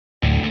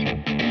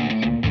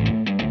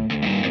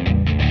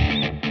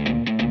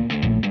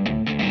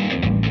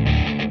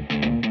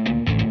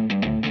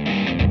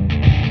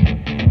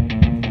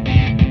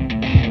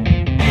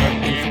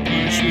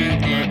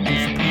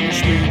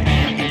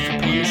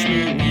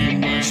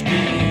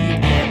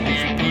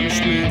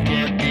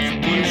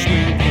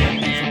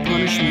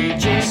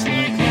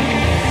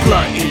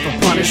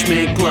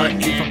punishment,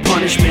 glutton for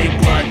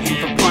punishment, glutton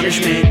for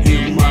punishment.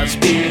 You must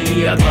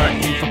be a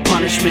glutton for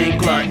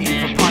punishment, glutton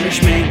for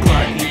punishment,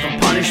 glutton for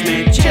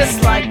punishment,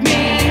 just like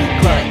me.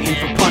 Glutton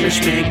for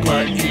punishment,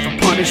 glutton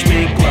for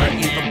punishment,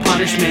 glutton for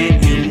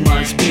punishment. You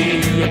must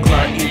be a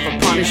glutton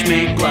for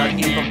punishment,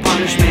 glutton for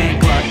punishment,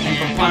 glutton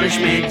for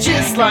punishment,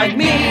 just like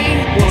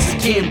me. Once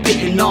again,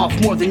 bitten off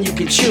more than you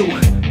can chew,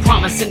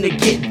 promising to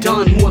get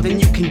done more than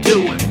you can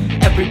do.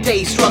 Every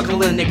day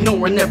struggling,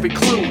 ignoring every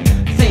clue.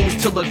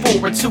 Things to look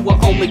forward to,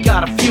 I only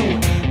got a few.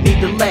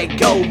 Need to let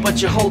go,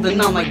 but you're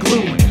holding on like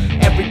glue.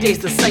 Every day's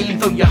the same,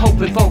 though you're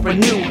hoping for a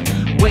new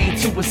way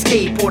to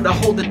escape or to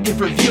hold a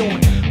different view.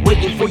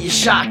 Waiting for your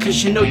shot,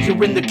 cause you know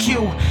you're in the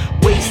queue.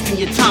 Wasting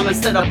your time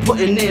instead of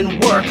putting in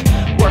work.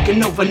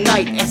 Working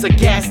overnight as a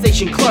gas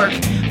station clerk.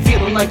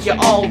 Feeling like you're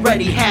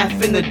already half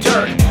in the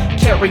dirt.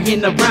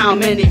 Carrying around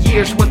many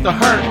years worth of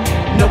hurt.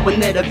 Knowing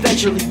that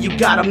eventually you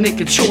gotta make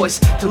a choice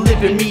to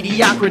live in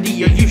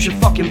mediocrity or use your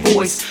fucking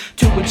voice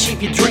to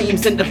achieve your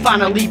dreams and to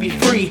finally be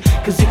free.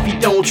 Cause if you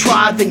don't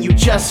try, then you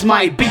just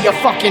might be a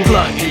fucking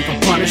glutton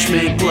for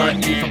punishment,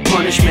 glutton for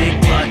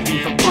punishment, glutton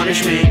for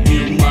punishment.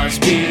 You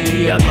must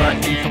be a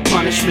glutton for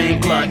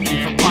punishment, glutton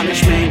for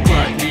punishment,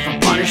 glutton for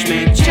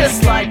punishment,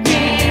 just like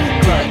me.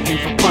 Glutton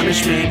for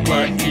punishment,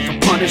 glutton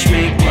for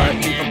punishment,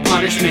 glutton for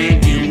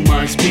punishment. You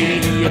must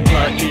be a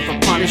glutton for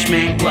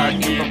punishment,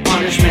 glutton for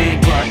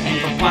punishment, glutton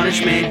for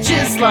punishment,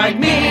 just like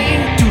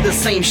me. Do the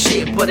same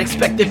shit but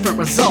expect different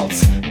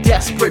results.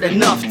 Desperate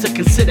enough to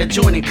consider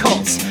joining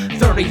cults.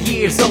 30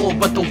 years old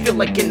but don't feel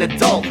like an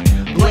adult.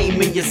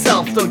 Blaming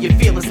yourself though you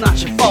feel it's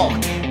not your fault.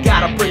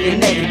 Gotta bring a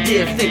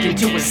negative thinking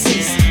to a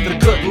cease. The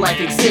good life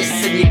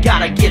exists and you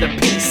gotta get a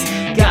piece.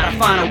 Gotta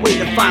find a way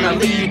to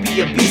finally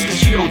be a beast.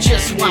 Cause you don't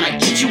just wanna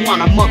eat, you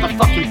want a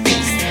motherfucking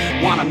feast.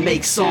 Wanna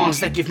make songs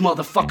that give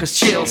motherfuckers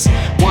chills.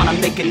 Wanna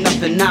make enough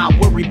to not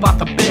worry about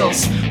the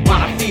bills.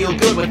 Wanna feel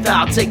good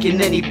without taking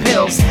any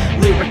pills.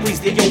 Lyrically's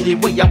the only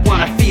way I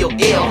wanna feel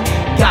ill.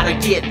 Gotta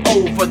get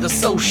over the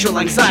social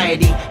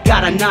anxiety.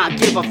 Gotta not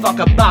give a fuck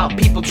about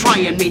people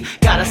trying me.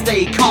 Gotta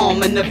stay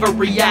calm and never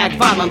react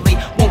violently.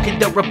 Won't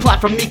get a reply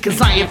from me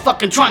cause I ain't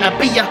fucking trying to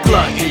be a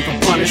glutton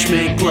for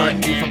punishment,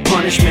 glutton for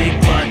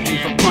punishment, glutton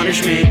for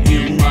punishment.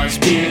 You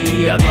must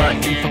be a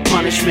glutton for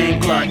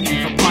punishment, glutton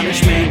for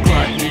punishment,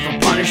 glutton for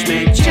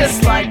punishment,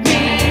 just like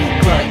me.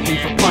 Glutton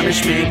for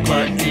punishment,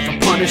 glutton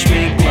for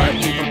punishment,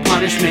 glutton for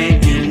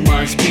punishment. You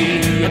must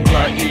be a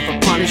glutton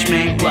for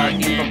punishment,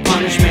 glutton for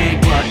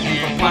punishment, glutton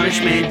for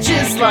punishment,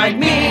 just like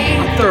me.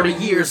 I'm 30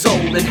 years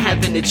old and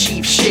haven't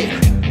achieved shit.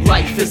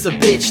 Life is a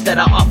bitch that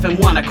I often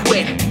wanna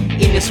quit.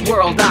 In this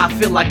world I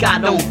feel like I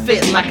don't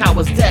fit. Like I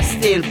was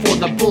destined for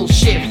the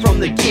bullshit from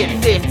the get.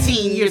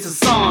 15 years of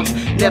songs,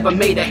 never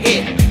made a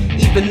hit.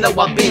 Even though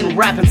I've been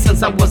rapping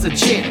since I was a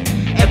kid.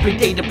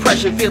 Everyday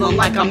depression, feeling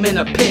like I'm in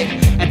a pit.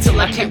 Until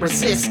I can't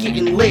resist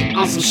getting lit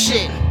on some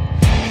shit.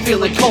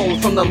 Feeling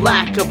cold from the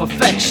lack of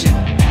affection.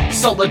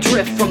 Soul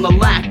adrift from the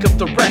lack of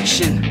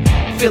direction.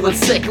 Feeling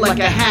sick like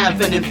I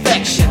have an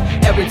infection.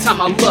 Every time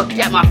I look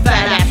at my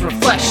fat ass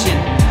reflection.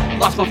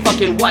 Lost my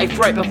fucking wife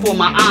right before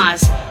my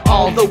eyes.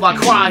 Although I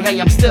cry,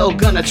 hey, I'm still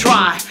gonna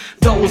try.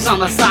 Those on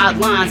the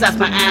sidelines ask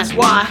my ass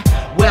why.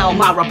 Well,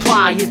 my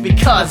reply is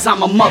because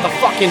I'm a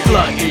motherfucking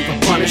glutton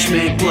for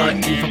punishment,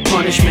 glutton for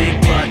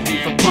punishment, glutton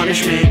for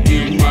punishment.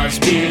 You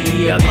must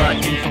be a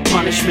glutton for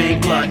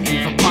punishment, glutton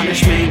for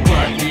punishment,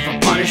 glutton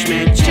for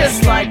punishment,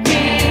 just like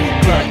me.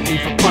 Glutton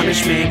for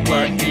punishment,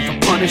 glutton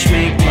for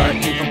punishment,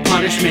 glutton for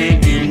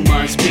punishment. You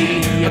must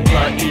be a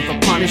glutton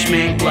for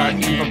punishment,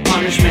 glutton for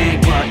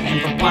punishment, glutton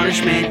for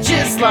punishment,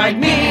 just like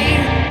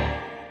me.